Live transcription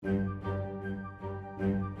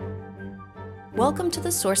Welcome to the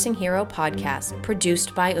Sourcing Hero podcast,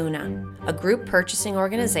 produced by UNA, a group purchasing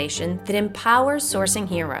organization that empowers sourcing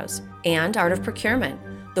heroes, and Art of Procurement,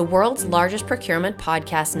 the world's largest procurement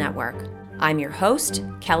podcast network. I'm your host,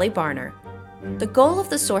 Kelly Barner. The goal of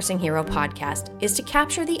the Sourcing Hero podcast is to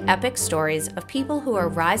capture the epic stories of people who are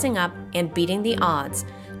rising up and beating the odds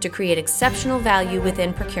to create exceptional value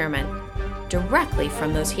within procurement, directly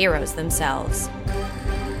from those heroes themselves.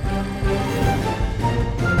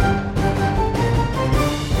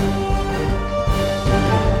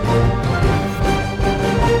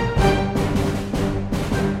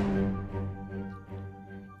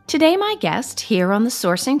 Today, my guest here on the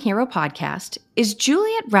Sourcing Hero podcast is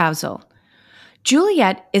Juliette Rowsell.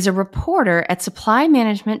 Juliette is a reporter at Supply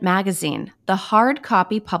Management Magazine, the hard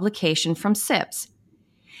copy publication from CIPS.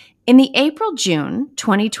 In the April-June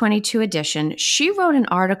 2022 edition, she wrote an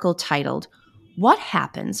article titled, "What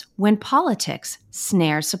Happens When Politics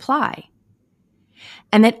Snare Supply?"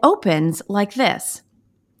 And it opens like this.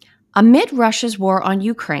 Amid Russia's war on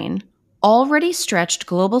Ukraine, already stretched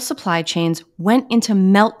global supply chains went into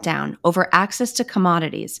meltdown over access to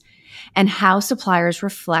commodities and how suppliers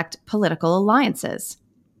reflect political alliances.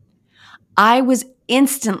 I was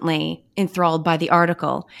instantly enthralled by the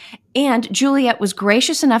article, and Juliette was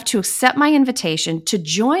gracious enough to accept my invitation to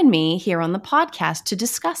join me here on the podcast to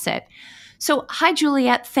discuss it. So, hi,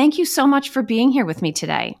 Juliette. Thank you so much for being here with me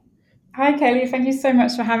today. Hi, Kelly. Thank you so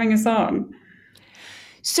much for having us on.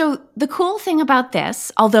 So the cool thing about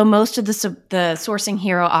this, although most of the Sourcing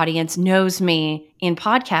Hero audience knows me in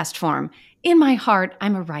podcast form, in my heart,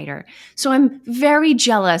 I'm a writer. So I'm very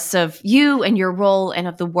jealous of you and your role and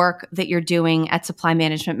of the work that you're doing at Supply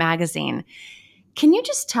Management Magazine. Can you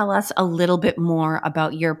just tell us a little bit more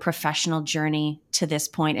about your professional journey to this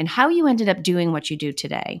point and how you ended up doing what you do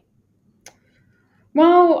today?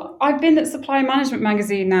 Well, I've been at Supply Management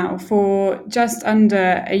Magazine now for just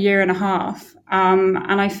under a year and a half.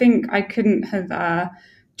 And I think I couldn't have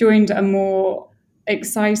joined a more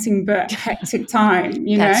exciting but hectic time,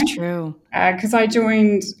 That's true. Because I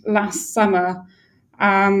joined last summer,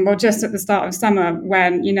 just at the start of summer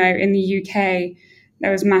when, in the UK,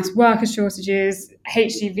 there was mass worker shortages,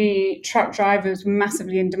 HGV truck drivers were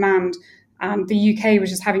massively in demand, and the UK was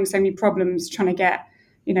just having so many problems trying to get,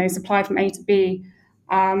 supply from A to B.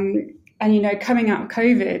 And, coming out of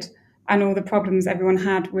COVID and all the problems everyone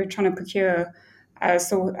had with trying to procure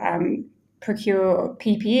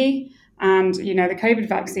PPE and, the COVID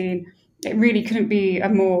vaccine, it really couldn't be a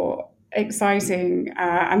more exciting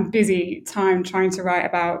and busy time trying to write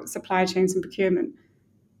about supply chains and procurement.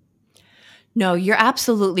 No, you're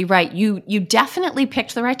absolutely right. You definitely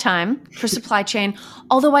picked the right time for supply chain.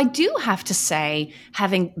 Although I do have to say,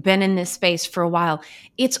 having been in this space for a while,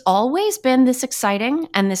 it's always been this exciting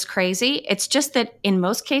and this crazy. It's just that in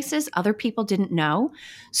most cases, other people didn't know.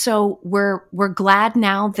 So we're glad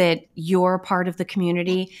now that you're part of the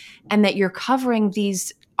community and that you're covering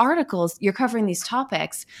these articles, you're covering these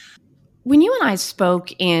topics. When you and I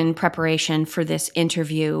spoke in preparation for this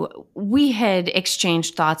interview, we had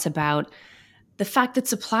exchanged thoughts about the fact that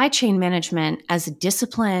supply chain management as a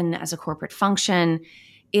discipline, as a corporate function,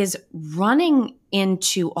 is running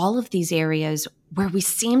into all of these areas where we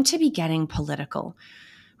seem to be getting political,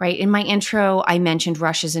 right? In my intro, I mentioned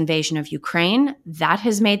Russia's invasion of Ukraine. That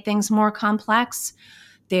has made things more complex.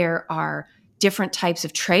 There are different types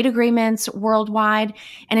of trade agreements worldwide.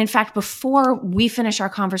 And in fact, before we finish our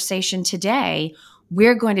conversation today,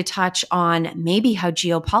 we're going to touch on maybe how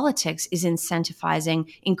geopolitics is incentivizing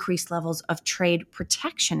increased levels of trade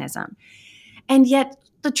protectionism. And yet,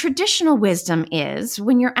 the traditional wisdom is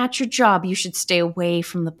when you're at your job, you should stay away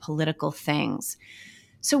from the political things.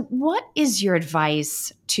 So what is your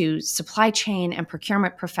advice to supply chain and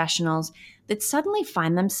procurement professionals that suddenly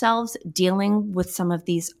find themselves dealing with some of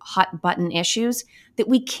these hot button issues that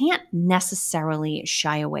we can't necessarily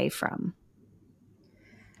shy away from?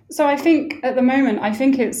 So I think at the moment,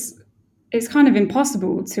 it's kind of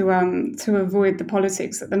impossible to avoid the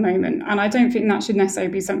politics at the moment, and I don't think that should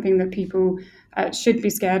necessarily be something that people should be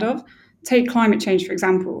scared of. Take climate change, for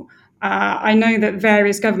example. I know that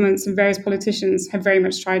various governments and various politicians have very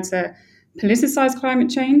much tried to politicize climate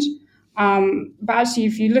change, but actually,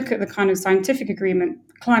 if you look at the kind of scientific agreement,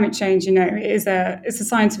 climate change, it's a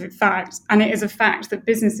scientific fact, and it is a fact that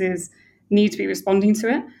businesses need to be responding to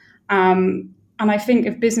it. And I think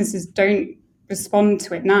if businesses don't respond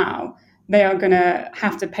to it now, they are going to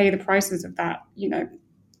have to pay the prices of that,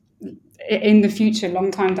 in the future, long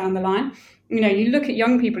time down the line. You look at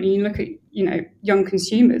young people and you look at, young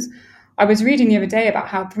consumers. I was reading the other day about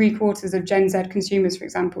how 3/4 of Gen Z consumers, for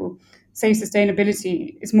example, say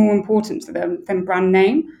sustainability is more important to them than brand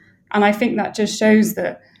name. And I think that just shows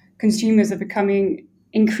that consumers are becoming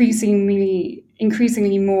increasingly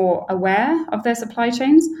more aware of their supply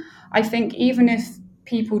chains. I think even if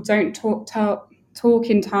people don't talk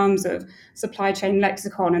in terms of supply chain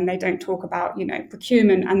lexicon, and they don't talk about,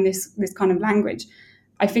 procurement and this kind of language,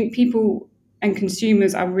 I think people and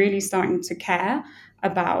consumers are really starting to care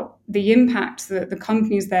about the impact that the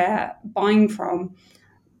companies they're buying from,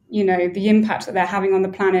 the impact that they're having on the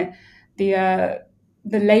planet, the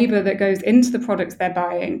labor that goes into the products they're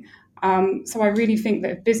buying. So I really think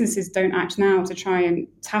that if businesses don't act now to try and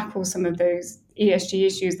tackle some of those ESG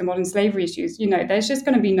issues, the modern slavery issues, there's just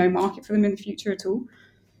going to be no market for them in the future at all.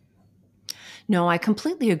 No, I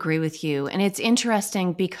completely agree with you. And it's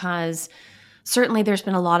interesting because certainly there's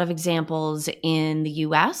been a lot of examples in the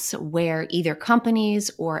US where either companies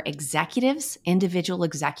or executives, individual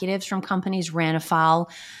executives from companies, ran afoul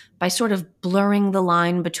by sort of blurring the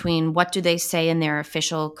line between what do they say in their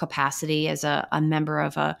official capacity as a member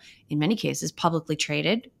of a, in many cases, publicly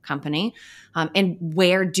traded company, and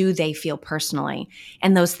where do they feel personally.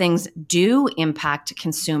 And those things do impact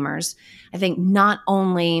consumers. I think not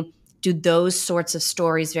only do those sorts of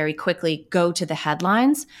stories very quickly go to the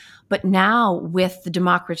headlines, but now with the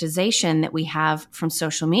democratization that we have from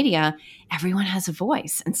social media, everyone has a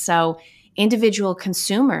voice. And so individual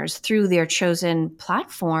consumers through their chosen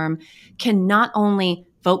platform can not only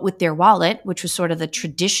vote with their wallet, which was sort of the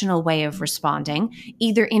traditional way of responding,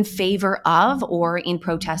 either in favor of or in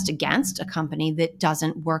protest against a company that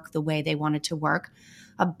doesn't work the way they want it to work.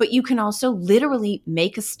 But you can also literally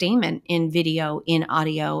make a statement in video, in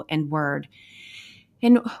audio, and word.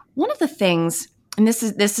 And one of the things, and this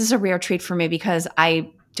is a rare treat for me because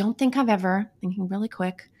I don't think I've ever, thinking really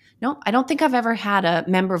quick, no, I don't think I've ever had a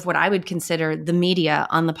member of what I would consider the media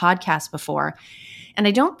on the podcast before. And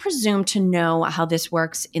I don't presume to know how this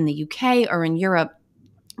works in the UK or in Europe,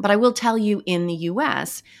 but I will tell you in the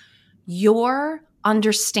US, your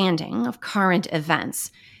understanding of current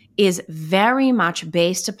events is very much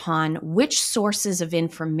based upon which sources of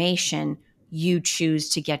information you choose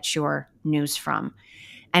to get your news from.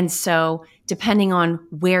 And so depending on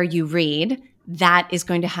where you read, that is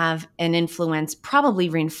going to have an influence, probably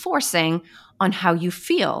reinforcing on how you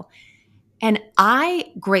feel. And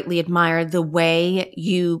I greatly admire the way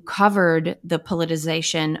you covered the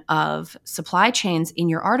politicization of supply chains in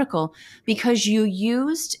your article, because you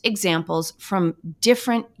used examples from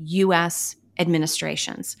different US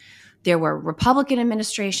administrations. There were Republican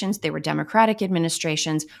administrations, there were Democratic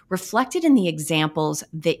administrations reflected in the examples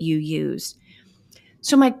that you used.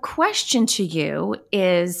 So my question to you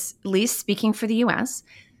is, at least speaking for the US,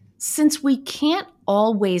 since we can't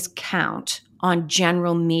always count on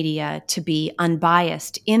general media to be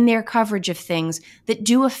unbiased in their coverage of things that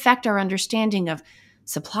do affect our understanding of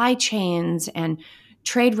supply chains and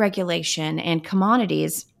trade regulation and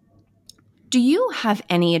commodities, do you have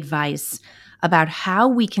any advice about how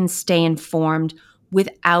we can stay informed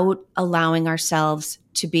without allowing ourselves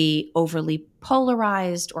to be overly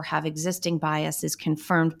polarized or have existing biases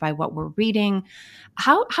confirmed by what we're reading?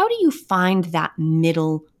 How do you find that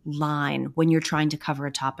middle line when you're trying to cover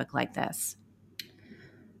a topic like this?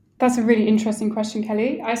 That's a really interesting question,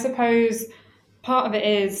 Kelly. I suppose part of it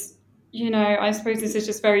is, I suppose this is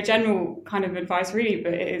just very general kind of advice, really,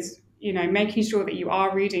 but it is, making sure that you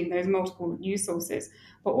are reading those multiple news sources,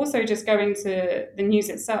 but also just going to the news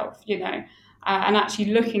itself, and actually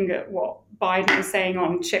looking at what Biden is saying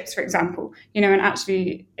on chips, for example, and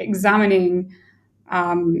actually examining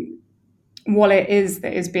what it is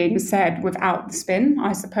that is being said without the spin,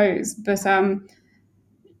 I suppose. But,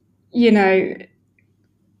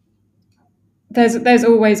 there's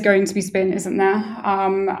always going to be spin, isn't there?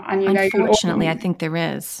 And unfortunately, I think there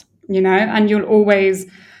is. And you'll always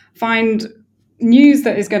find news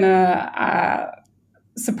that is going to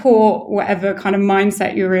support whatever kind of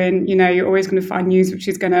mindset you're in. You're always going to find news which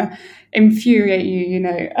is going to infuriate you.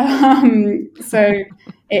 So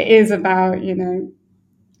it is about and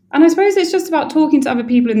I suppose it's just about talking to other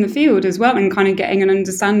people in the field as well, and kind of getting an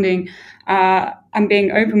understanding and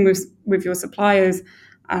being open with your suppliers.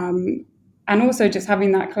 And also just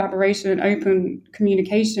having that collaboration and open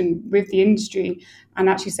communication with the industry, and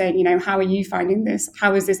actually saying, how are you finding this?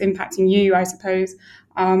 How is this impacting you, I suppose?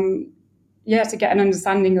 To get an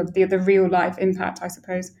understanding of the real life impact, I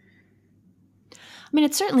suppose. I mean,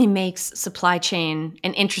 it certainly makes supply chain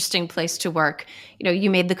an interesting place to work. You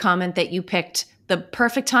made the comment that you picked the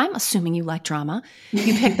perfect time, assuming you like drama,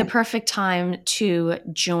 you picked the perfect time to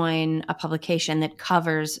join a publication that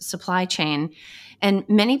covers supply chain. And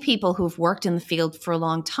many people who've worked in the field for a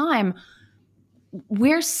long time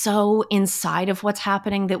we're so inside of what's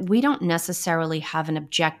happening that we don't necessarily have an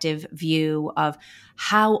objective view of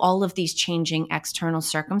how all of these changing external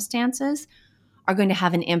circumstances are going to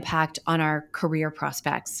have an impact on our career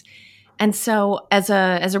prospects. And so as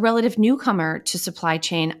a relative newcomer to supply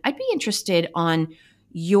chain, I'd be interested on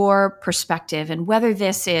your perspective and whether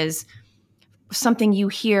this is something you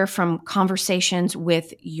hear from conversations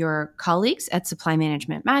with your colleagues at Supply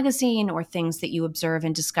Management Magazine, or things that you observe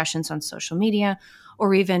in discussions on social media,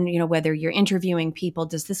 or even, whether you're interviewing people.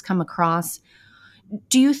 Does this come across?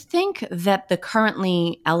 Do you think that the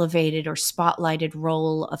currently elevated or spotlighted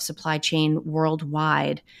role of supply chain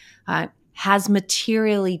worldwide has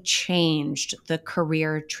materially changed the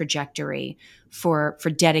career trajectory for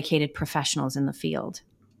dedicated professionals in the field?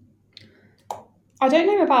 I don't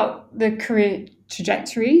know about the career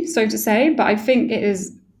trajectory, so to say, but I think it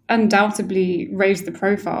has undoubtedly raised the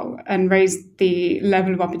profile and raised the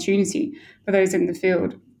level of opportunity for those in the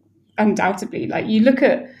field. Undoubtedly, like you look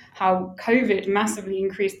at how COVID massively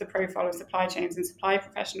increased the profile of supply chains and supply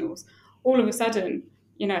professionals. All of a sudden,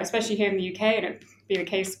 especially here in the UK, and it'd be the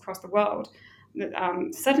case across the world, that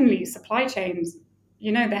suddenly supply chains,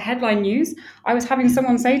 the headline news. I was having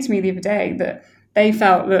someone say to me the other day that they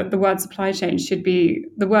felt that the word supply chain should be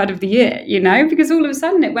the word of the year, because all of a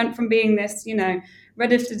sudden it went from being this,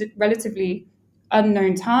 relatively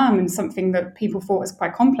unknown term and something that people thought was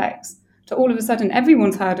quite complex, to all of a sudden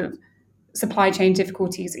everyone's heard of supply chain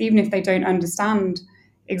difficulties, even if they don't understand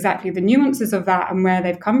exactly the nuances of that and where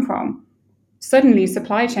they've come from. Suddenly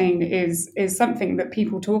supply chain is something that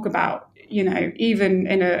people talk about, even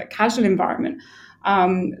in a casual environment.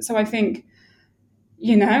 So I think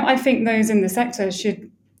those in the sector should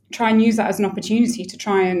try and use that as an opportunity to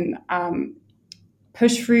try and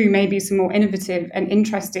push through maybe some more innovative and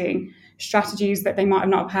interesting strategies that they might have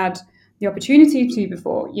not had the opportunity to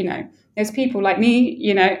before. There's people like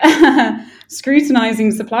me,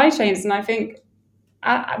 scrutinizing supply chains. And I think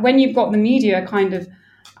when you've got the media kind of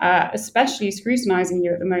especially scrutinizing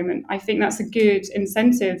you at the moment, I think that's a good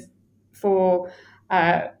incentive for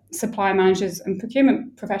supply managers and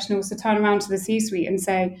procurement professionals to turn around to the C-suite and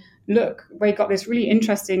say, look, we've got this really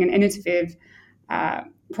interesting and innovative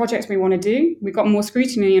projects we want to do. We've got more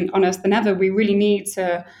scrutiny on us than ever. We really need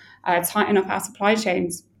to tighten up our supply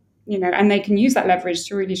chains, and they can use that leverage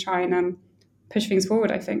to really try and push things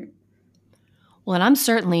forward, I think. Well, and I'm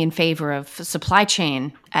certainly in favor of supply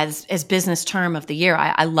chain as business term of the year.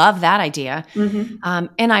 I love that idea. Mm-hmm.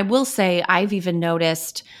 And I will say I've even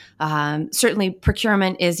noticed certainly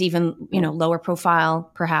procurement is even lower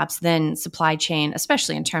profile perhaps than supply chain,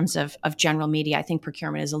 especially in terms of general media. I think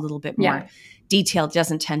procurement is a little bit more detailed,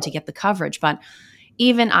 doesn't tend to get the coverage. But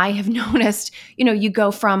even I have noticed, you go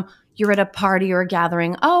from you're at a party or a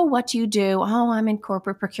gathering. Oh, what do you do? Oh, I'm in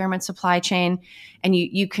corporate procurement supply chain. And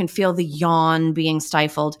you can feel the yawn being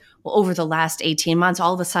stifled. Well, over the last 18 months,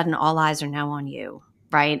 all of a sudden, all eyes are now on you,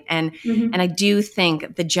 right? And I do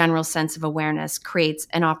think the general sense of awareness creates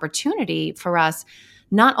an opportunity for us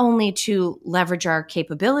not only to leverage our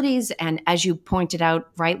capabilities and, as you pointed out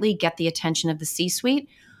rightly, get the attention of the C-suite,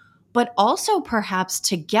 but also perhaps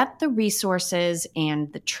to get the resources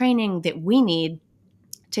and the training that we need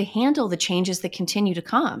to handle the changes that continue to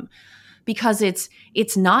come, because it's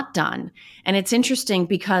not done. And it's interesting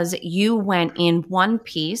because you went in one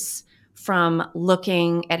piece from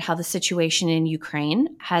looking at how the situation in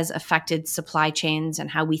Ukraine has affected supply chains and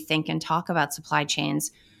how we think and talk about supply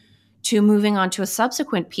chains, to moving on to a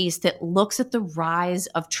subsequent piece that looks at the rise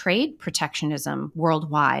of trade protectionism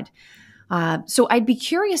worldwide. So I'd be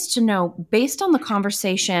curious to know, based on the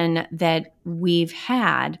conversation that we've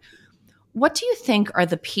had, what do you think are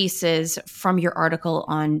the pieces from your article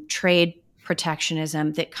on trade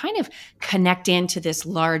protectionism that kind of connect into this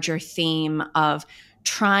larger theme of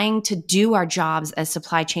trying to do our jobs as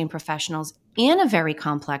supply chain professionals in a very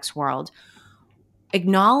complex world,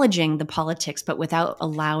 acknowledging the politics, but without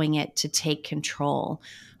allowing it to take control?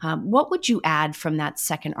 What would you add from that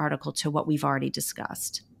second article to what we've already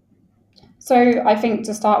discussed? So I think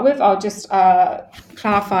to start with, I'll just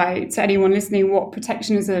clarify to anyone listening what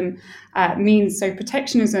protectionism means. So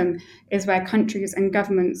protectionism is where countries and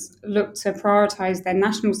governments look to prioritize their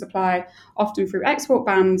national supply, often through export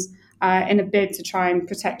bans, in a bid to try and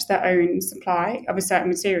protect their own supply of a certain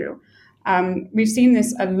material. We've seen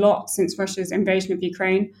this a lot since Russia's invasion of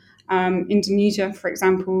Ukraine. Indonesia, for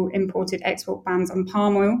example, imported export bans on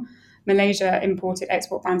palm oil. Malaysia imported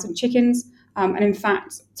export bans on chickens. And in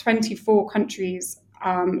fact, 24 countries,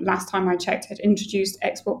 last time I checked, had introduced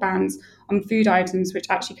export bans on food items, which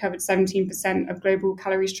actually covered 17% of global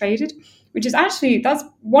calories traded, which is actually, that's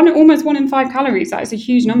almost 1 in 5 calories. That is a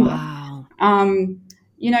huge number. Wow. And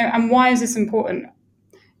why is this important?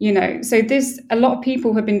 So a lot of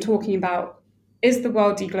people have been talking about, is the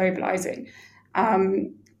world deglobalizing?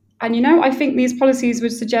 I think these policies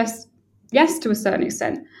would suggest yes, to a certain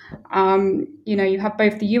extent. You have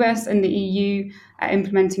both the US and the EU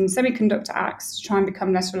implementing semiconductor acts to try and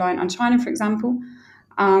become less reliant on China, for example.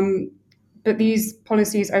 But these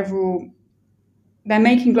policies overall, they're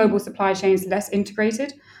making global supply chains less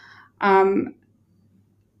integrated. And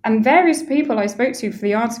various people I spoke to for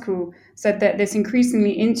the article said that this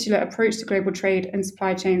increasingly insular approach to global trade and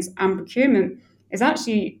supply chains and procurement is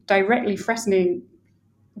actually directly threatening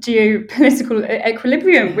geopolitical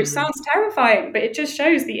equilibrium, which sounds terrifying, but it just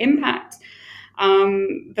shows the impact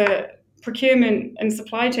that procurement and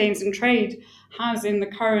supply chains and trade has in the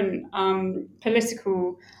current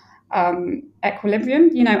political equilibrium.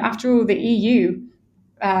 After all, the EU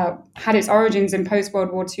had its origins in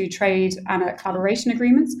post-World War II trade and collaboration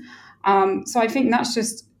agreements. So I think that's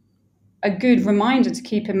just a good reminder to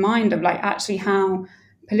keep in mind of actually how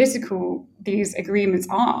political these agreements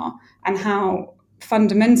are and how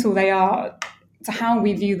fundamental they are to how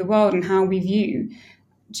we view the world and how we view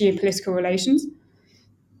geopolitical relations.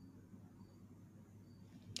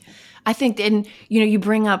 I think, and you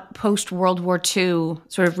bring up post World War II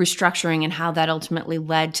sort of restructuring and how that ultimately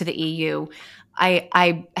led to the EU.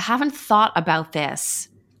 I haven't thought about this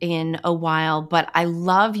in a while, but I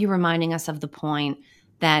love you reminding us of the point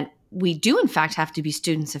that we do, in fact, have to be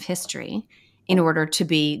students of history in order to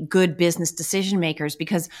be good business decision makers,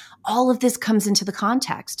 because all of this comes into the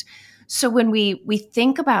context. So when we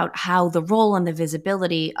think about how the role and the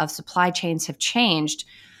visibility of supply chains have changed,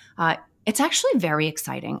 it's actually very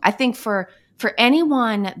exciting. I think for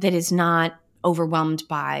anyone that is not overwhelmed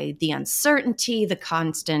by the uncertainty, the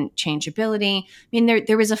constant changeability. I mean,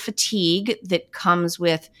 there is a fatigue that comes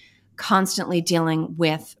with constantly dealing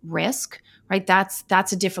with risk, right? That's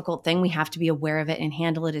a difficult thing. We have to be aware of it and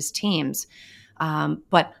handle it as teams.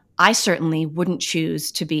 But I certainly wouldn't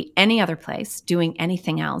choose to be any other place doing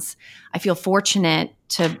anything else. I feel fortunate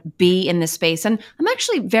to be in this space. And I'm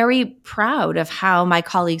actually very proud of how my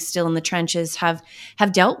colleagues still in the trenches have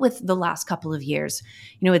dealt with the last couple of years.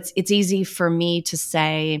 It's easy for me to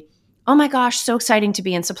say, oh my gosh, so exciting to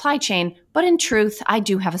be in supply chain. But in truth, I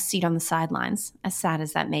do have a seat on the sidelines, as sad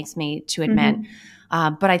as that makes me to admit.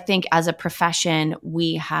 But I think as a profession,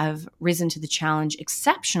 we have risen to the challenge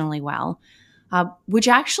exceptionally well. Which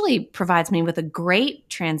actually provides me with a great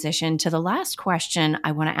transition to the last question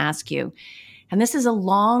I want to ask you. And this is a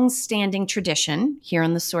long-standing tradition here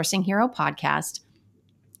on the Sourcing Hero podcast.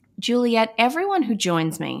 Juliette, everyone who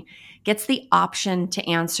joins me gets the option to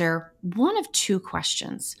answer one of two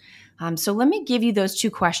questions. So let me give you those two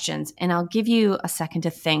questions, and I'll give you a second to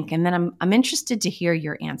think, and then I'm interested to hear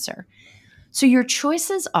your answer. So your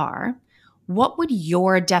choices are, what would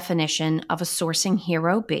your definition of a sourcing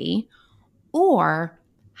hero be? Or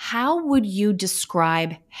how would you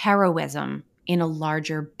describe heroism in a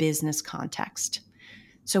larger business context?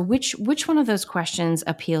 So which one of those questions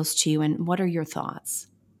appeals to you, and what are your thoughts?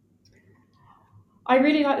 I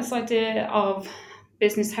really like this idea of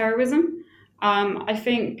business heroism. I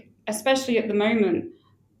think, especially at the moment,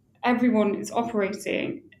 everyone is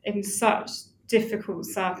operating in such difficult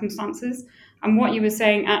circumstances. And what you were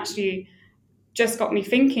saying actually just got me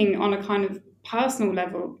thinking on a kind of personal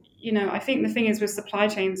level. I think the thing is with supply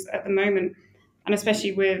chains at the moment, and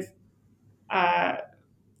especially with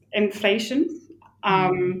inflation,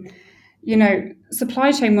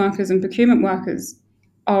 supply chain workers and procurement workers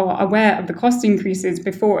are aware of the cost increases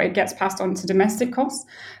before it gets passed on to domestic costs.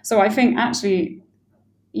 So I think actually,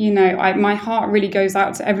 my heart really goes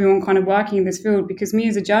out to everyone kind of working in this field, because me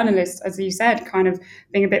as a journalist, as you said, kind of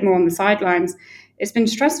being a bit more on the sidelines, it's been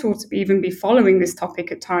stressful to even be following this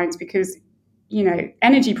topic at times because,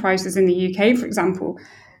 energy prices in the UK, for example,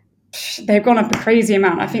 they've gone up a crazy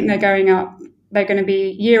amount. I think they're going to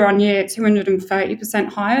be year on year 230%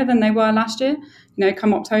 higher than they were last year,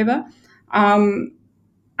 come October. And,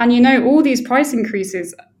 all these price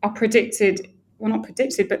increases are predicted, well, not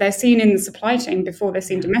predicted, but they're seen in the supply chain before they're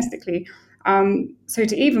seen domestically. So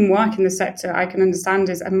to even work in the sector, I can understand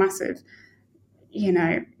is a massive,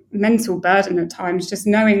 mental burden at times, just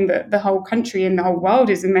knowing that the whole country and the whole world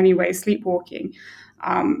is in many ways sleepwalking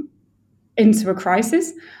into a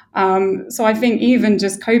crisis. So I think even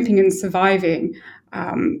just coping and surviving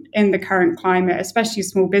in the current climate, especially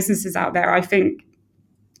small businesses out there, I think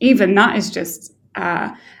even that is just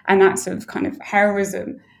an act of kind of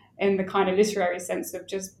heroism in the kind of literary sense of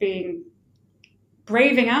just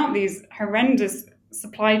braving out these horrendous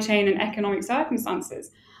supply chain and economic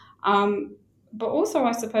circumstances. But also,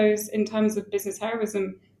 I suppose, in terms of business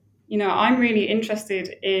heroism, I'm really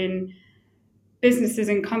interested in businesses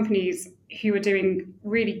and companies who are doing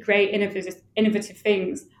really great innovative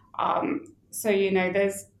things. So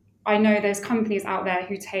I know there's companies out there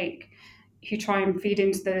who try and feed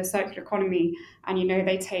into the circular economy, and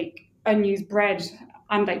they take unused bread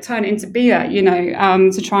and like turn it into beer,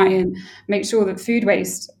 to try and make sure that food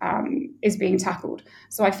waste is being tackled.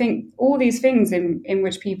 So I think all these things in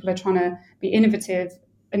which people are trying to be innovative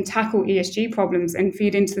and tackle ESG problems and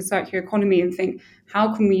feed into the circular economy and think,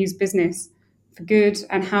 how can we use business for good,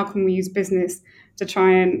 and how can we use business to try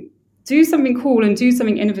and do something cool and do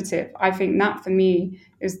something innovative? I think that for me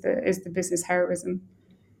is the business heroism.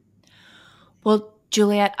 Well,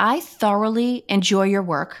 Juliette, I thoroughly enjoy your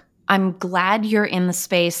work. I'm glad you're in the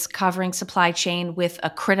space covering supply chain with a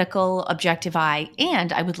critical, objective eye.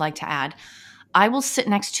 And I would like to add, I will sit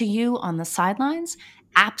next to you on the sidelines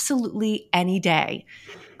absolutely any day.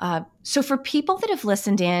 So for people that have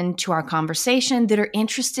listened in to our conversation, that are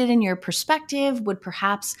interested in your perspective, would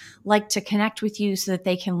perhaps like to connect with you so that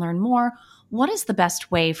they can learn more, what is the best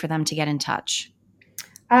way for them to get in touch?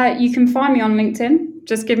 You can find me on LinkedIn.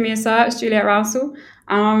 Just give me a search, Juliette Rowsell,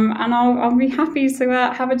 and I'll be happy to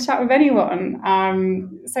have a chat with anyone.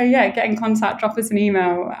 So yeah, get in contact, drop us an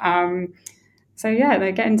email.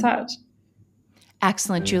 Get in touch.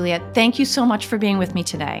 Excellent, Juliette. Thank you so much for being with me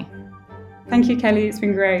today. Thank you, Kelly. It's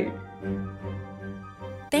been great.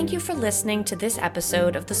 Thank you for listening to this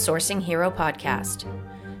episode of the Sourcing Hero podcast.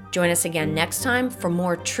 Join us again next time for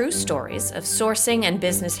more true stories of sourcing and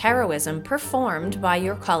business heroism performed by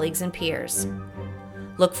your colleagues and peers.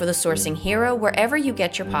 Look for the Sourcing Hero wherever you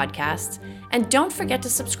get your podcasts, and don't forget to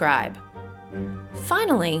subscribe.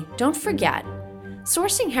 Finally, don't forget,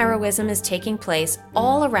 sourcing heroism is taking place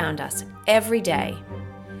all around us every day.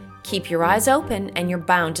 Keep your eyes open and you're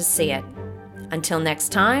bound to see it. Until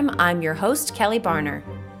next time, I'm your host, Kelly Barner.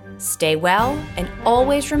 Stay well, and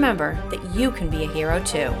always remember that you can be a hero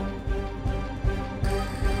too.